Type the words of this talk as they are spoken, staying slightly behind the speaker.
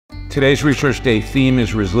Today's Research Day theme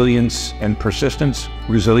is resilience and persistence.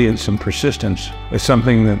 Resilience and persistence is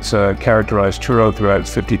something that's characterized Touro throughout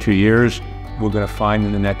its 52 years. We're going to find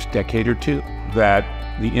in the next decade or two that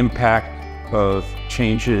the impact of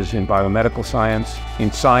changes in biomedical science, in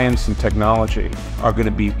science and technology are going to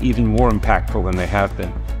be even more impactful than they have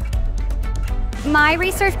been. My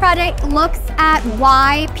research project looks at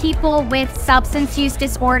why people with substance use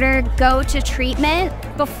disorder go to treatment.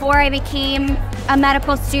 Before I became a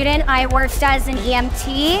medical student, I worked as an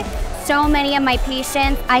EMT. So many of my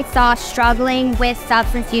patients I saw struggling with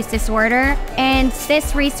substance use disorder, and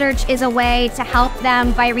this research is a way to help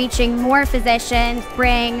them by reaching more physicians,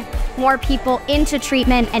 bring more people into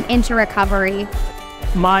treatment and into recovery.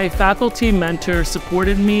 My faculty mentor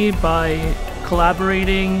supported me by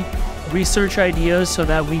collaborating research ideas so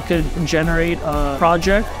that we could generate a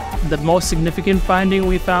project. The most significant finding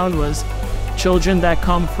we found was children that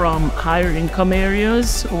come from higher income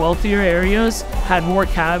areas, wealthier areas, had more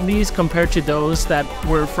cavities compared to those that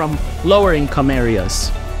were from lower income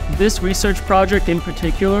areas. This research project in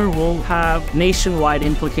particular will have nationwide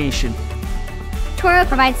implication. Touro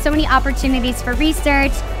provides so many opportunities for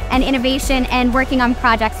research and innovation and working on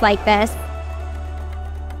projects like this.